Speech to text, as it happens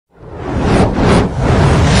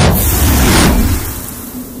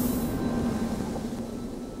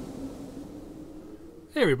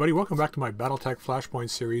Hey everybody, welcome back to my Battletech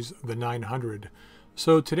Flashpoint series, the 900.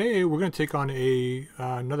 So today we're going to take on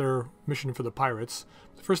another mission for the pirates.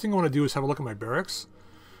 The first thing I want to do is have a look at my barracks.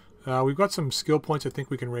 We've got some skill points I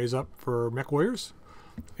think we can raise up for mech warriors.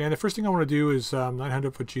 And the first thing I want to do is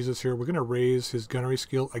 900 foot Jesus here. We're going to raise his gunnery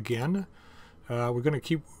skill again. We're going to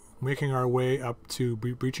keep making our way up to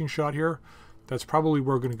breaching shot here. That's probably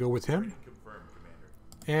where we're going to go with him.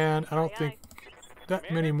 And I don't think that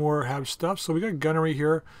many more have stuff, so we got gunnery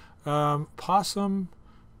here. Possum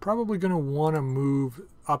probably going to want to move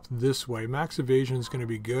up this way. Max evasion is going to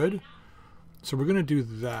be good, so we're going to do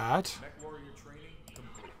that.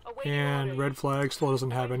 And red flag still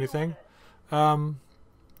doesn't have anything.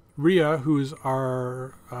 Rhea, who's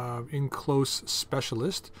our in close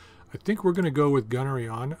specialist, I think we're going to go with gunnery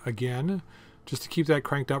on again, just to keep that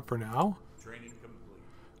cranked up for now.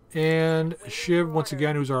 And Shiv, once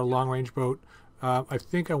again, who's our long range boat. I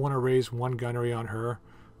think I want to raise one gunnery on her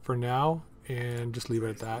for now and just leave it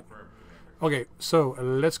at that. Okay, so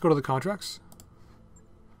let's go to the contracts.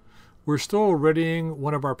 We're still readying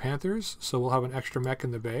one of our Panthers, so we'll have an extra mech in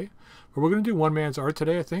the bay. But we're going to do one man's art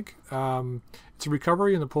today, I think. It's a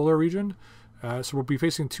recovery in the polar region, so we'll be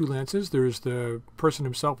facing two lances. There's the person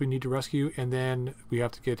himself we need to rescue, and then we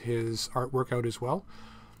have to get his artwork out as well.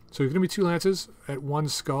 So there's going to be two lances at one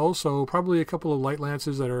skull, so probably a couple of light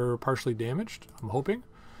lances that are partially damaged, I'm hoping.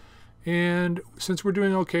 And since we're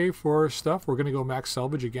doing okay for stuff, we're going to go max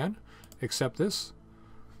salvage again, except this.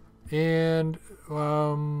 And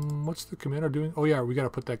what's the commander doing? Oh yeah, we got to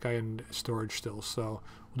put that guy in storage still, so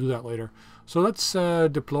we'll do that later. So let's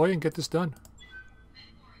deploy and get this done.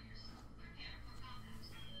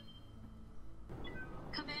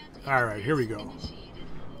 Alright, here we go.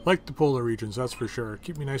 Like the polar regions, that's for sure.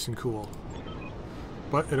 Keep me nice and cool.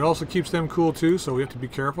 But it also keeps them cool too, so we have to be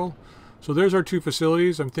careful. So there's our two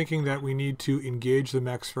facilities. I'm thinking that we need to engage the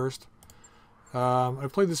mechs first.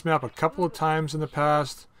 I've played this map a couple of times in the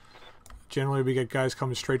past. Generally we get guys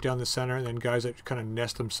coming straight down the center and then guys that kind of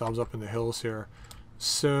nest themselves up in the hills here.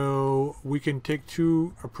 So we can take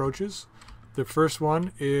two approaches. The first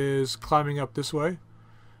one is climbing up this way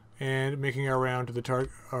and making our round to the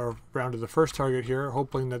target, or round to the first target here,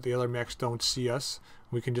 hoping that the other mechs don't see us.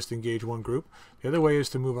 We can just engage one group. The other way is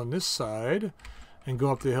to move on this side and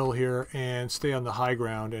go up the hill here and stay on the high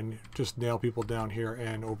ground and just nail people down here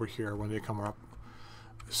and over here when they come up.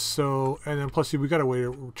 So, and then plus we got a way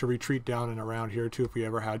to retreat down and around here too if we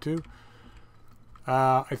ever had to.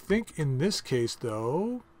 I think in this case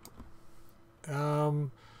though,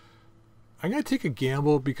 I'm going to take a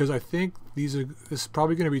gamble because I think this is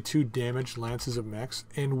probably going to be two damaged lances of mechs,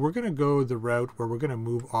 and we're going to go the route where we're going to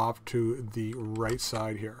move off to the right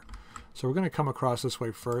side here. So we're going to come across this way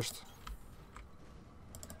first.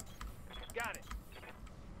 Got it.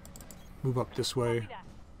 Move up this way.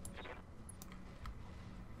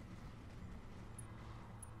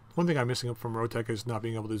 One thing I'm missing up from Roguetech is not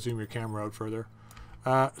being able to zoom your camera out further.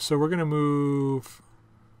 So we're going to move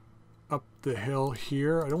up the hill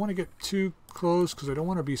here. I don't want to get too close because I don't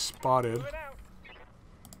want to be spotted.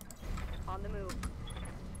 On the move.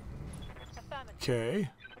 Okay.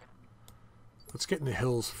 Let's get in the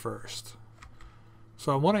hills first.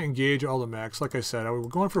 So I want to engage all the mechs. Like I said, we're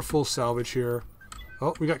going for full salvage here.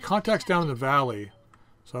 Oh, we got contacts down in the valley.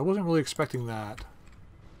 So I wasn't really expecting that.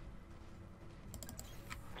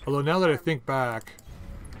 Although now that I think back,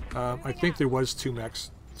 I think there was two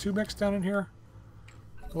mechs. Two mechs down in here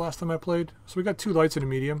the last time I played. So we got two lights and a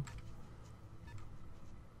medium.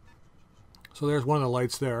 So there's one of the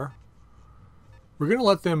lights there. We're going to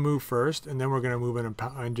let them move first, and then we're going to move in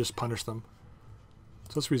and just punish them.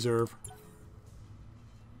 So let's reserve.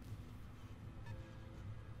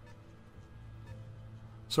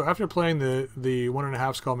 So after playing the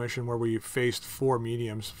 1.5 skull mission where we faced 4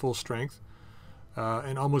 mediums full strength,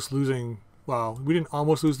 and almost losing, well, we didn't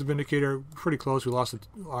almost lose the Vindicator, pretty close. We lost an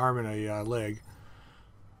arm and a leg.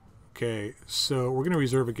 Okay, so we're going to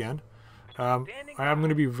reserve again. I'm going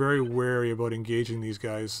to be very wary about engaging these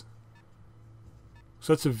guys.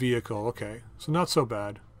 So that's a vehicle. Okay, so not so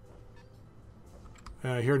bad.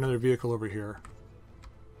 I hear another vehicle over here.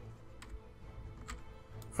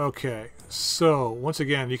 Okay, so once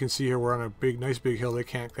again, you can see here we're on a nice big hill. They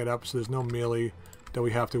can't get up, so there's no melee that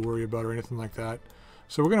we have to worry about or anything like that.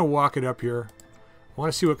 So we're going to walk it up here. I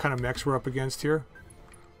want to see what kind of mechs we're up against here.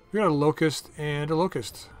 We got a Locust and a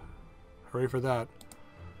Locust. Hooray for that.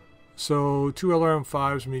 So 2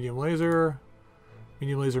 LRM-5s, medium laser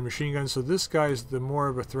machine gun. So this guy's the more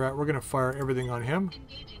of a threat. We're going to fire everything on him.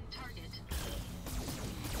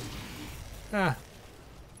 I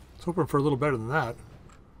was hoping for a little better than that.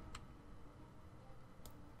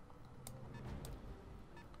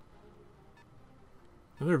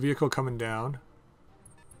 Another vehicle coming down.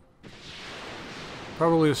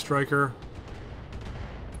 Probably a striker.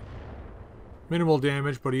 Minimal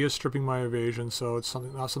damage, but he is stripping my evasion, so it's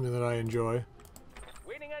not something that I enjoy.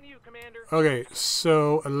 Waiting on you, Commander. Okay,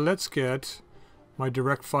 so let's get my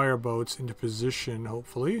direct fire boats into position,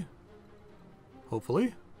 hopefully.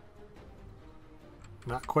 Hopefully.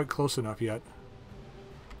 Not quite close enough yet.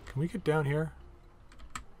 Can we get down here?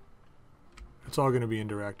 It's all going to be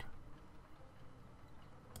indirect.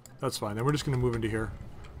 That's fine. Then we're just going to move into here.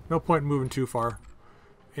 No point in moving too far.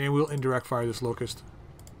 And we'll indirect fire this locust.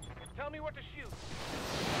 Tell me what to shoot.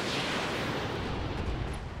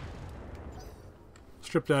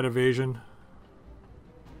 Strip that evasion.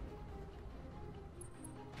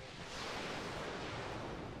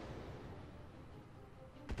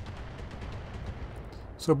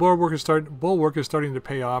 So bulwark is starting to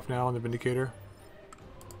pay off now on the Vindicator.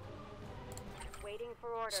 Waiting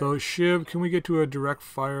for orders. So Shiv, can we get to a direct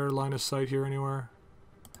fire line of sight here anywhere?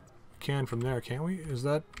 We can from there, can't we? Is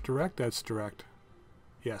that direct? That's direct.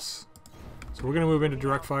 Yes. So we're going to move into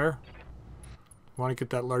direct fire. Want to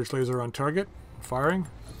get that large laser on target. Firing.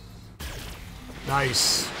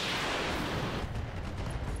 Nice.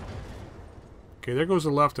 Okay, there goes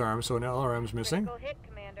the left arm, so an LRM's missing. Critical hit,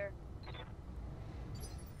 Commander.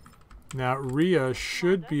 Now, Rhea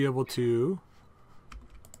should be able to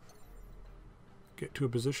get to a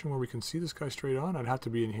position where we can see this guy straight on. I'd have to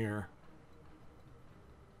be in here.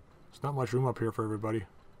 There's not much room up here for everybody.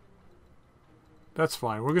 That's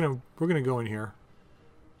fine. We're gonna go in here.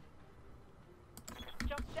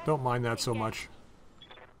 Don't mind that so much.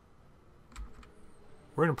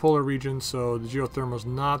 We're in a polar region, so the geothermal's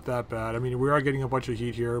not that bad. I mean, we are getting a bunch of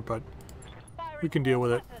heat here, but we can deal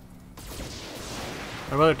with it.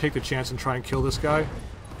 I'd rather take the chance and try and kill this guy.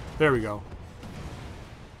 There we go.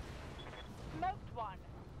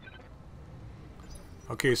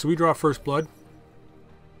 Okay, so we draw first blood.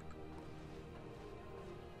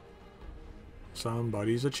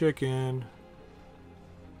 Somebody's a chicken.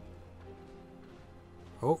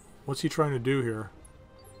 Oh, what's he trying to do here?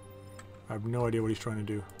 I have no idea what he's trying to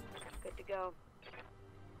do. Good to go.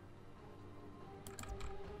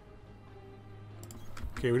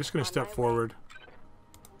 Okay, we're just going to step forward.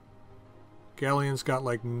 Galleon's got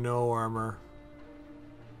like no armor.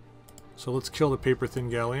 So let's kill the paper thin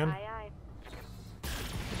galleon. Aye, aye.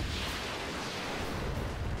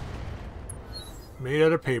 Made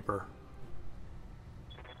out of paper.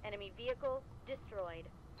 Enemy vehicle destroyed.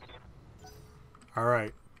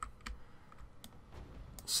 Alright.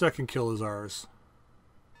 Second kill is ours.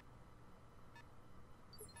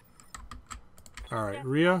 Alright,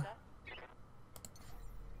 Rhea.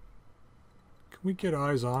 Can we get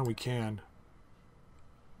eyes on? We can.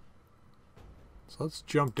 So let's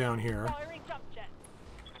jump down here.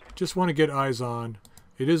 Just want to get eyes on.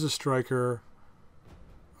 It is a striker.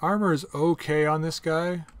 Armor is okay on this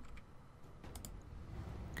guy.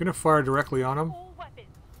 Gonna fire directly on him.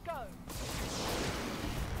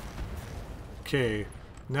 Okay,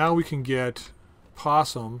 now we can get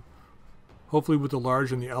Possum, hopefully with the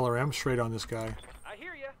large and the LRM straight on this guy. I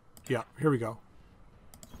hear ya. Yeah, here we go.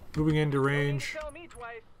 Moving into range. Tell me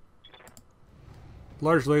twice.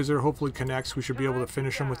 Large laser hopefully connects. We should be able to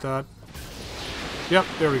finish him with that. Yep,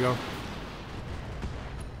 there we go.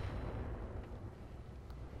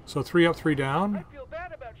 So 3 up, 3 down. I feel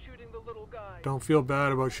bad about shooting the little guy. Don't feel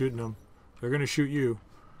bad about shooting them. They're going to shoot you.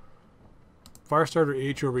 Firestarter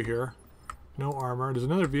H over here. No armor. There's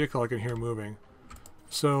another vehicle I can hear moving.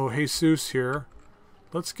 So Jesus here.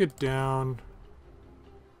 Let's get down.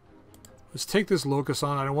 Let's take this locust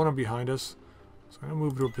on. I don't want him behind us. So I'm going to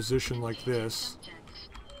move to a position like this.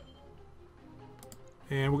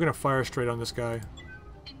 And we're going to fire straight on this guy.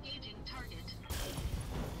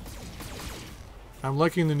 I'm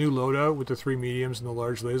liking the new loadout with the 3 mediums and the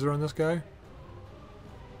large laser on this guy.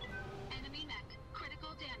 Enemy mech. Critical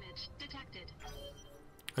damage detected.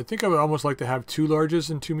 I think I would almost like to have 2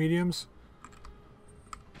 larges and 2 mediums.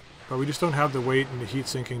 But we just don't have the weight and the heat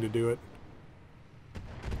sinking to do it.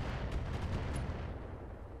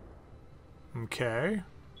 Okay.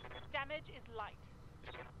 Damage is light.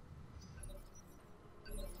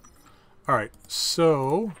 Alright,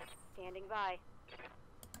 so... Standing by.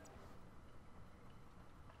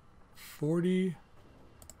 40...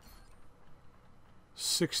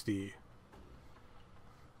 60...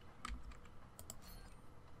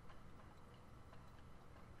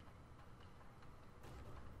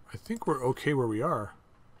 I think we're okay where we are.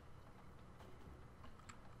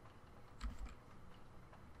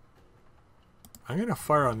 I'm going to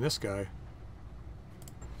fire on this guy.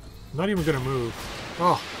 I'm not even going to move.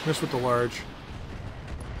 Oh, missed with the large.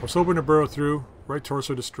 I was hoping to burrow through. Right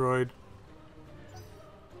torso destroyed.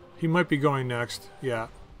 He might be going next. Yeah.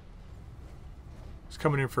 He's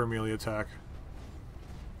coming in for a melee attack.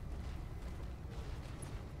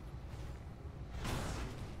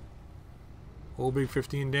 Whole big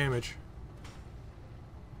 15 damage.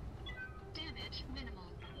 Damage minimal.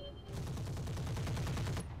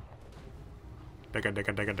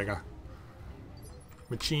 Digga.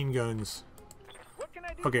 Machine guns. What can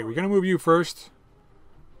I do? Okay, for we're you? gonna move you first.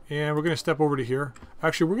 And we're gonna step over to here.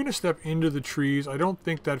 Actually, we're gonna step into the trees. I don't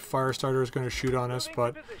think that fire starter is gonna shoot on us, Moving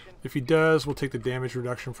but to position. if he does, we'll take the damage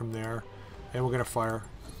reduction from there. And we're gonna fire.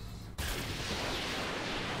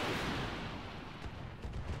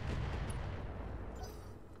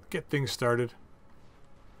 Get things started.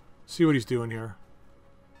 See what he's doing here.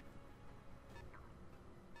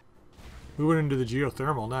 Moving into the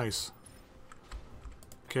geothermal, nice.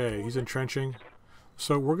 Okay, he's entrenching.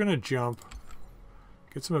 So we're gonna jump.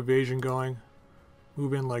 Get some evasion going.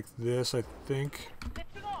 Move in like this, I think.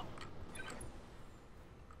 Lifting off.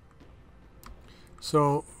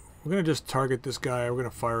 So we're gonna just target this guy. We're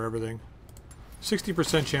gonna fire everything.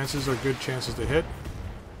 60% chances are good chances to hit.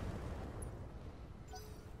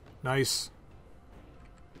 Nice.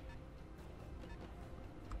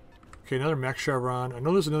 Okay, another mech chevron. I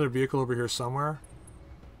know there's another vehicle over here somewhere.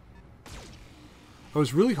 I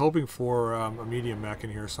was really hoping for a medium mech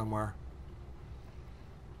in here somewhere.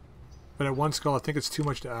 But at one skull, I think it's too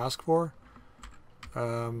much to ask for.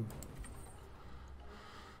 So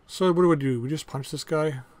what do? We just punch this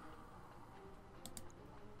guy?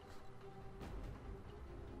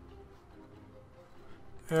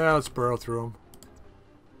 Yeah, let's burrow through him.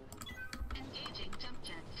 Engaging jump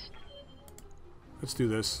jets. Let's do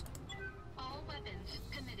this. All weapons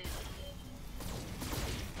committed.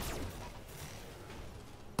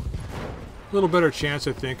 A little better chance,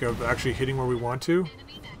 I think, of actually hitting where we want to.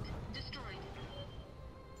 Enemy mech destroyed.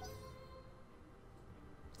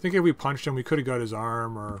 I think if we punched him, we could have got his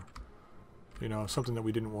arm or, you know, something that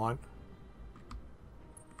we didn't want.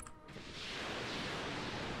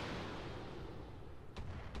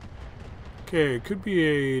 Okay, it could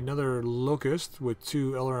be another Locust with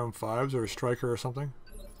 2 LRM-5s or a Striker or something.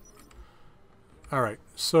 Alright,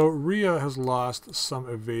 so Rhea has lost some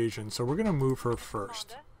evasion, so we're going to move her first.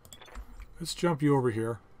 Commander. Let's jump you over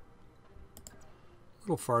here. A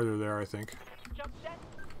little farther there, I think. Jump jet.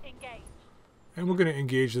 Engage. And we're going to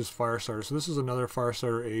engage this Firestarter. So this is another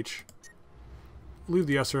Firestarter H. Leave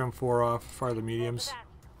the SRM-4 off, fire the mediums.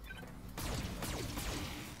 For that.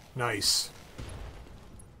 Nice.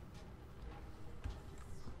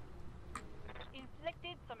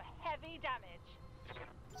 Inflicted some heavy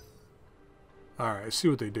damage. Alright, let's see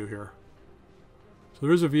what they do here. So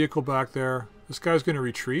there's a vehicle back there. This guy's going to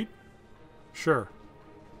retreat? Sure.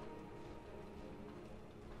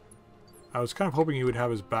 I was kind of hoping he would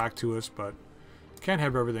have his back to us, but can't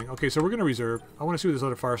have everything. Okay, so we're going to reserve. I want to see what this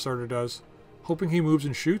other Firestarter does. Hoping he moves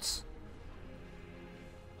and shoots.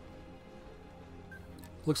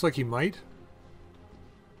 Looks like he might.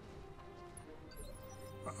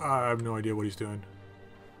 I have no idea what he's doing.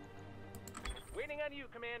 Waiting on you,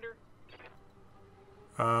 Commander.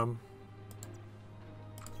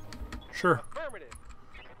 Sure. Affirmative.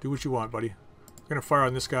 Do what you want, buddy. I'm going to fire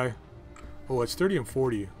on this guy. Oh, it's 30 and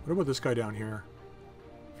 40. What about this guy down here?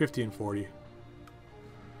 50 and 40.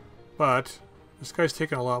 But this guy's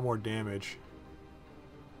taking a lot more damage.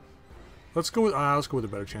 Let's go with a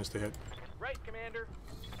better chance to hit. Right, Commander.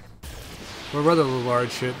 Or rather the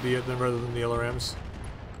large hit rather than the LRMs.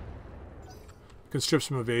 Can strip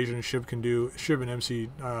some evasion. Shiv and MC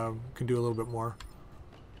can do a little bit more.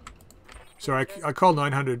 So I call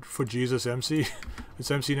 900 foot Jesus MC. It's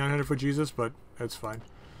MC 900 foot Jesus, but that's fine.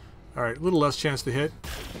 All right, a little less chance to hit.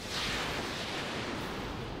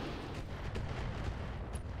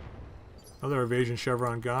 Another evasion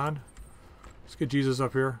chevron gone. Let's get Jesus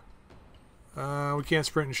up here. We can't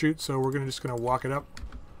sprint and shoot, so we're just gonna walk it up.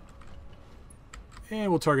 And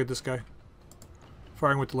we'll target this guy.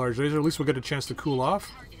 Firing with the large laser. At least we'll get a chance to cool off.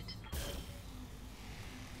 Target.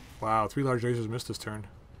 Wow, 3 large lasers missed this turn.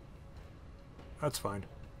 That's fine.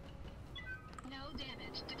 No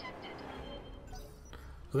damage detected.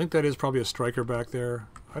 I think that is probably a Striker back there.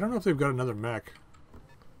 I don't know if they've got another mech.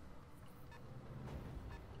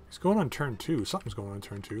 He's going on turn 2. Something's going on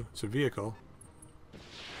turn 2. It's a vehicle.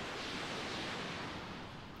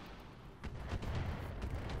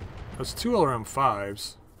 That's 2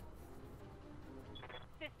 LRM-5s.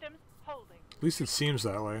 Systems holding. At least it seems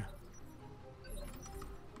that way.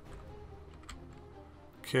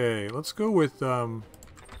 Okay, let's go with I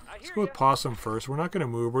let's hear go with ya. Possum first. We're not going to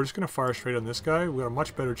move. We're just going to fire straight on this guy. We got a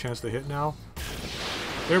much better chance to hit now.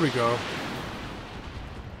 There we go.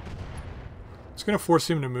 It's going to force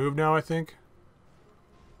him to move now, I think.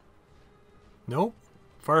 Nope.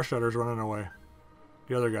 Firestarter's running away.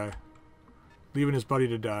 The other guy. Leaving his buddy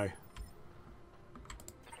to die.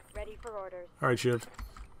 Ready for orders. Alright, Shiv.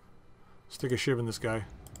 Stick a Shiv in this guy.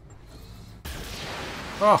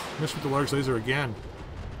 Oh, missed with the large laser again.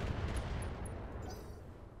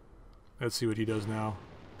 Let's see what he does now.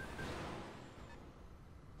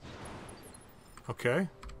 Okay.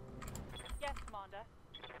 Yes, Commander.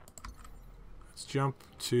 Let's jump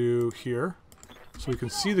to here. So we can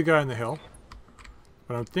see the guy on the hill.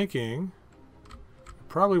 But I'm thinking... we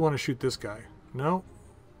probably want to shoot this guy. No.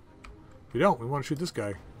 We don't. We want to shoot this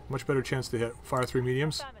guy. Much better chance to hit. Fire 3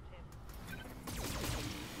 mediums. Affirmative.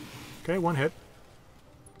 Okay, 1 hit.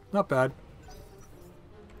 Not bad.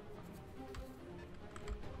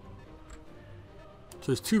 So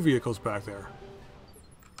there's 2 vehicles back there.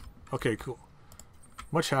 Okay, cool.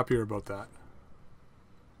 Much happier about that.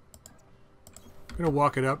 Gonna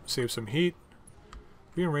walk it up, save some heat.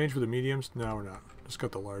 We in range with the mediums? No, we're not. Just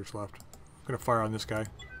got the large left. Gonna fire on this guy.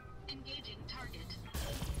 Engaging target.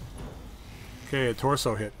 Okay, a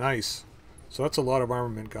torso hit. Nice. So that's a lot of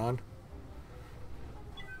armament gone.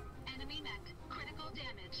 Enemy mech. Critical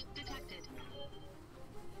damage detected.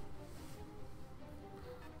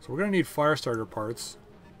 So we're gonna need fire starter parts.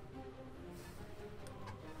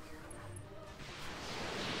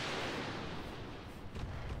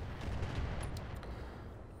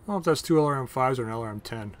 I don't know if that's 2 LRM-5s or an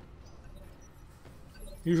LRM-10.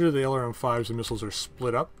 Usually the LRM-5s, the missiles are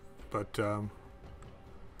split up, but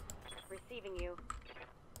Receiving you.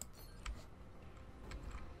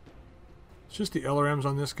 it's just the LRMs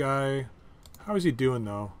on this guy. How is he doing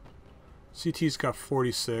though? CT's got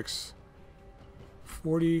 46.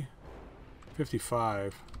 40,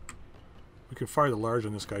 55. We can fire the large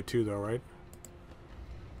on this guy too though, right?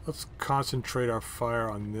 Let's concentrate our fire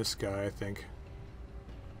on this guy, I think.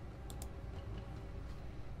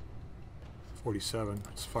 47.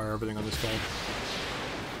 Let's fire everything on this guy.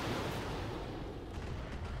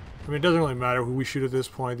 I mean, it doesn't really matter who we shoot at this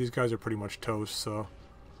point. These guys are pretty much toast, so...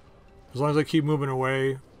 as long as I keep moving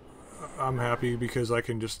away, I'm happy because I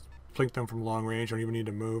can just plink them from long range. I don't even need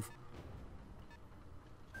to move.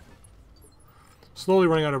 Slowly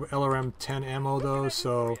running out of LRM-10 ammo though,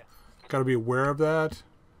 so gotta be aware of that.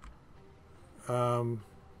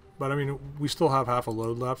 But I mean, we still have half a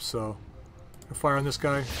load left, so... fire on this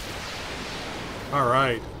guy.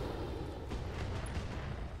 Alright.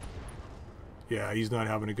 Yeah, he's not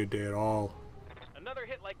having a good day at all. Another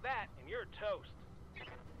hit like that, and you're toast.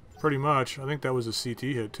 Pretty much. I think that was a CT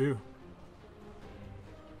hit too.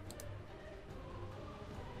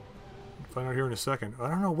 Find out here in a second. I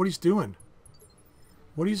don't know what he's doing.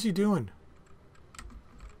 What is he doing?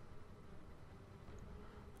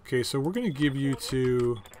 Okay, so we're going to give you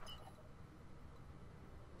to...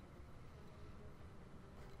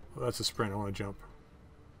 well, that's a sprint. I want to jump.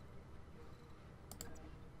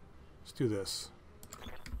 Let's do this.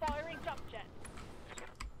 Firing jump jet.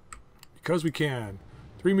 Because we can.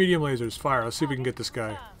 3 medium lasers. Fire. Let's see if we can get this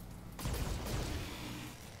guy.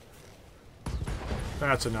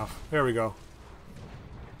 That's enough. There we go.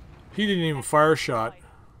 He didn't even fire a shot.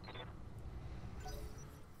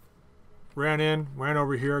 Ran in, ran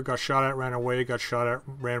over here, got shot at, ran away, got shot at,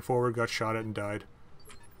 ran forward, got shot at, and died.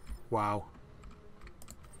 Wow.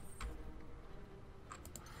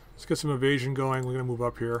 Let's get some evasion going. We're going to move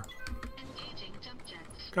up here. Engaging jump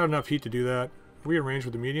jets. Got enough heat to do that. Are we in range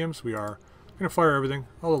with the mediums? We are. Going to fire everything.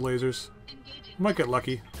 All the lasers. Engaging. Might get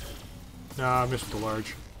lucky. Nah, I missed with the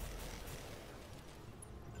large.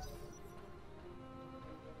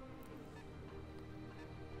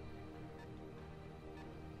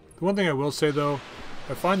 The one thing I will say though,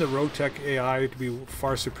 I find the Roguetech AI to be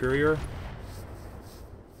far superior.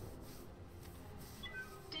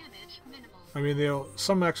 Damage minimal. I mean,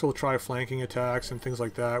 some mechs will try flanking attacks and things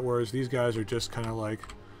like that, whereas these guys are just kind of like,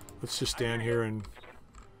 let's just stand here and...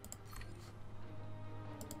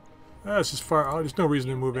 this is far... there's no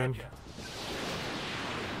reason to move in.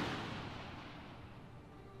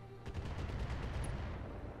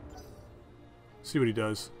 See what he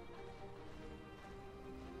does.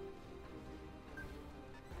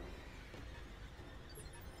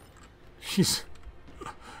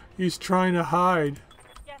 He's trying to hide.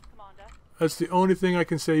 Yes, Commander. That's the only thing I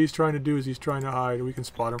can say he's trying to do is he's trying to hide. We can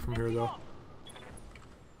spot him from here though.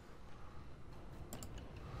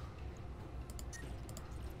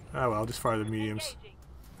 Ah well, just fire the mediums. Engaging.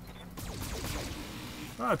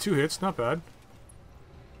 Ah, 2 hits, not bad.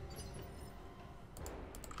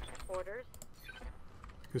 Orders.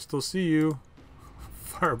 Can still see you.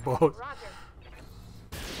 Fire both. Roger.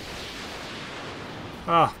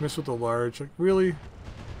 Ah, missed with the large. Like, really?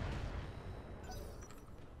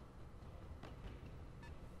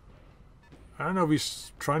 I don't know if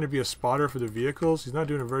he's trying to be a spotter for the vehicles. He's not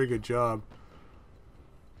doing a very good job.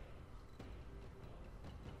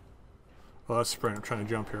 Well, that's sprint. I'm trying to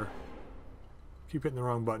jump here. Keep hitting the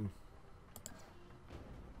wrong button.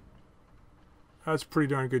 That's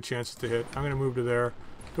pretty darn good chances to hit. I'm going to move to there.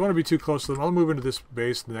 Don't want to be too close to them. I'll move into this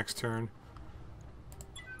base the next turn.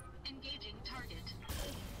 Engaging target.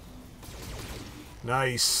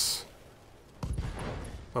 Nice.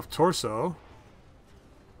 Left torso.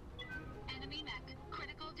 Enemy mech.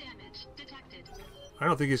 Critical damage detected. I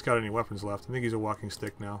don't think he's got any weapons left. I think he's a walking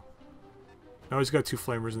stick now. No, he's got 2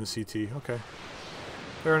 flamers in the CT. Okay.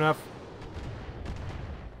 Fair enough.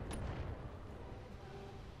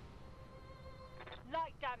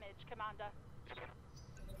 Light damage, Commander.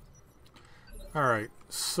 Alright,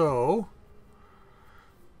 so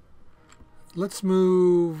let's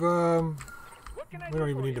move. What can I We do don't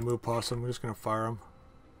even for need to you? move Possum. We're just going to fire him.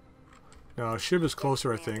 No, Shiv is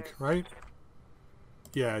closer, I think, right?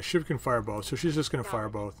 Yeah, Shiv can fire both, so she's just going to fire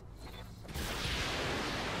both.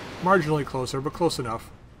 Marginally closer, but close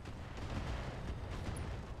enough.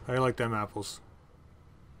 I like them apples.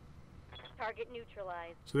 Target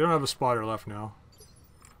neutralized. So they don't have a spotter left now.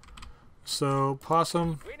 So,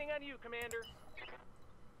 Possum, Waiting on you, Commander.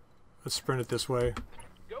 let's sprint it this way.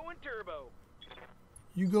 Going turbo.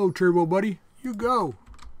 You go, Turbo buddy. You go.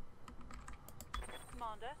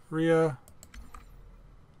 Commander. Rhea.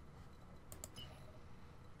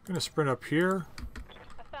 Gonna sprint up here.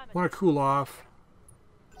 Affirmative. Want to cool off.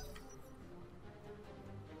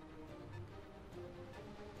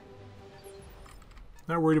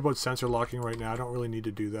 Not worried about sensor locking right now. I don't really need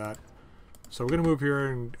to do that. So we're going to move here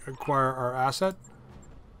and acquire our asset.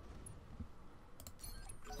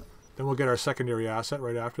 Then we'll get our secondary asset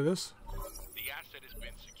right after this. The asset has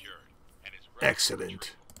been secured and is ready.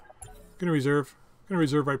 Excellent. Gonna reserve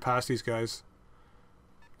right past these guys.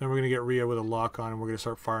 Then we're gonna get Rhea with a lock on and we're gonna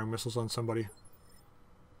start firing missiles on somebody.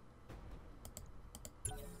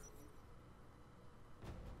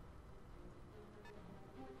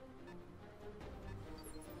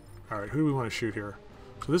 Alright, who do we want to shoot here?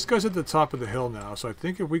 So this guy's at the top of the hill now, so I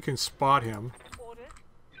think if we can spot him... Orders.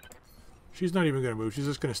 She's not even gonna move, she's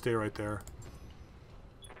just gonna stay right there.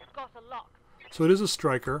 Got a lock. So it is a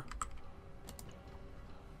striker.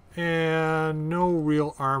 And no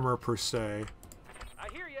real armor per se. I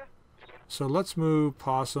hear ya. So let's move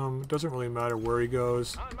Possum. It doesn't really matter where he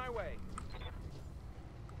goes. On my way.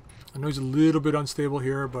 I know he's a little bit unstable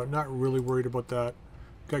here, but not really worried about that.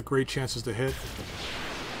 Got great chances to hit.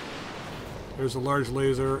 There's a large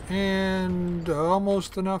laser and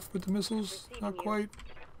almost enough with the missiles. Not quite.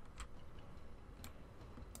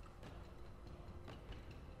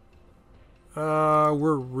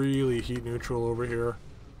 We're really heat neutral over here.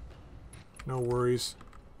 No worries.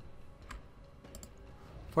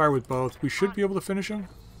 Fire with both. We should be able to finish him.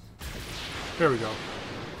 There we go.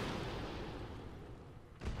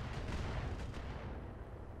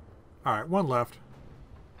 Alright, one left.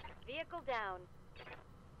 Vehicle down.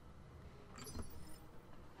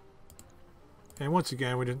 And once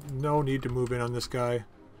again, we didn't no need to move in on this guy.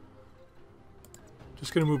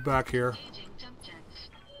 Just gonna move back here. Engaging jump jets.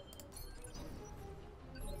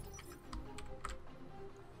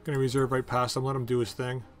 Gonna reserve right past him, let him do his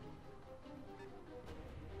thing.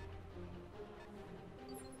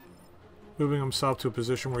 Moving himself to a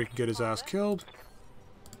position where he can get his ass killed.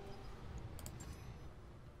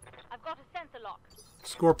 I've got a sensor lock.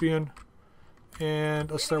 Scorpion. And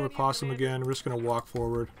let's start with Possum again. We're just gonna walk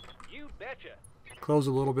forward. You betcha. Close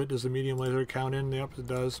a little bit. Does the medium laser count in? Yep, it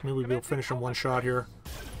does. Maybe we'll be able to finish in one shot here.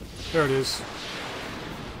 There it is.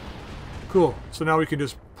 Cool. So now we can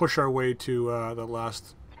just push our way to the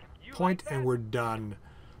last point, and we're done.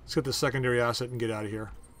 Let's get the secondary asset and get out of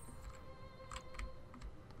here.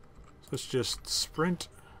 So let's just sprint.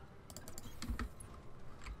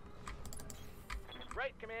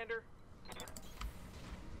 Right, Commander.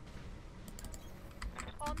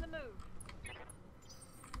 On the move.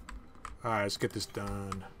 Alright, let's get this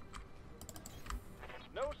done.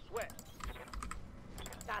 No sweat.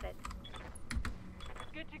 Got it.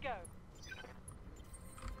 Good to go.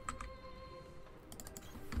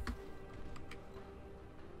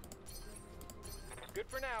 Good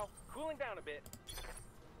for now. Cooling down a bit.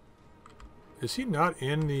 Is he not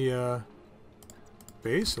in the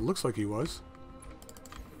base? It looks like he was.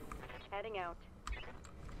 Heading out.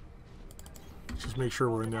 Let's just make sure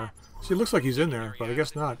we're in there. See, it looks like he's in there, but I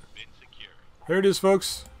guess not. Been secured. There it is,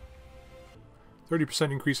 folks.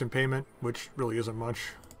 30% increase in payment, which really isn't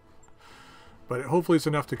much. But hopefully it's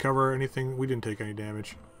enough to cover anything. We didn't take any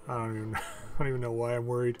damage. I don't even know why I'm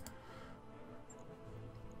worried.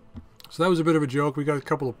 So that was a bit of a joke. We got a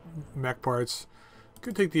couple of mech parts.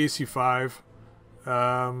 Could take the AC-5.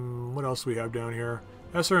 What else do we have down here?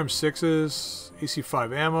 SRM-6s,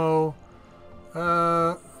 AC-5 ammo.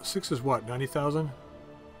 6 is what? 90,000?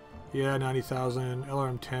 Yeah, 90,000.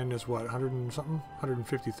 LRM-10 is what? 100 and something?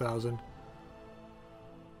 150,000.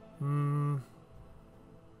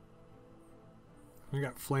 We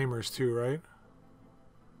got flamers too, right?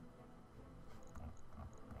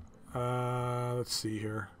 Let's see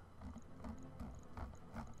here.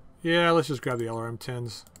 Yeah, let's just grab the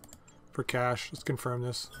LRM-10s for cash. Let's confirm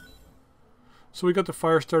this. So we got the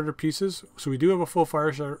fire starter pieces. So we do have a full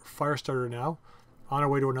fire starter now. On our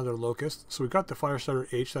way to another locust. So we got the fire starter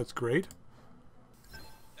H. That's great.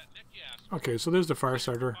 Okay, so there's the fire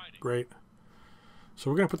starter. Great. So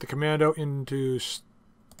we're going to put the commando into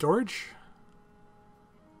storage.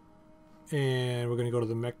 And we're going to go to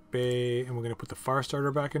the mech bay. And we're going to put the fire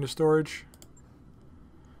starter back into storage.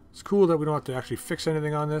 It's cool that we don't have to actually fix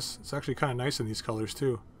anything on this. It's actually kind of nice in these colors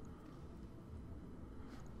too.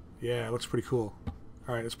 Yeah, it looks pretty cool.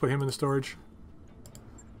 Alright, let's put him in the storage.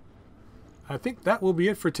 I think that will be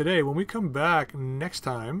it for today. When we come back next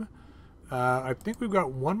time, I think we've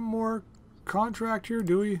got one more contract here,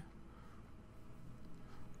 do we?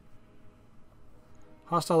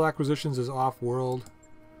 Hostile Acquisitions is off-world.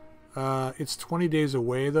 It's 20 days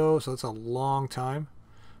away though, so that's a long time.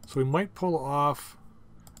 So we might pull off...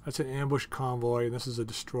 That's an ambush convoy, and this is a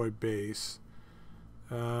destroyed base.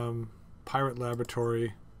 Pirate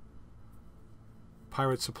laboratory.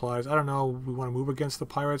 Pirate supplies. I don't know. We want to move against the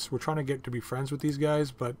pirates. We're trying to get to be friends with these guys,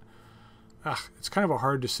 but it's kind of a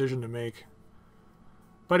hard decision to make.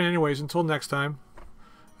 But anyways, until next time,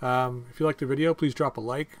 if you liked the video, please drop a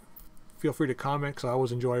like. Feel free to comment, because I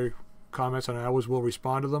always enjoy comments, and I always will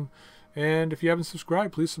respond to them. And if you haven't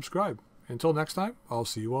subscribed, please subscribe. Until next time, I'll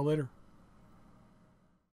see you all later.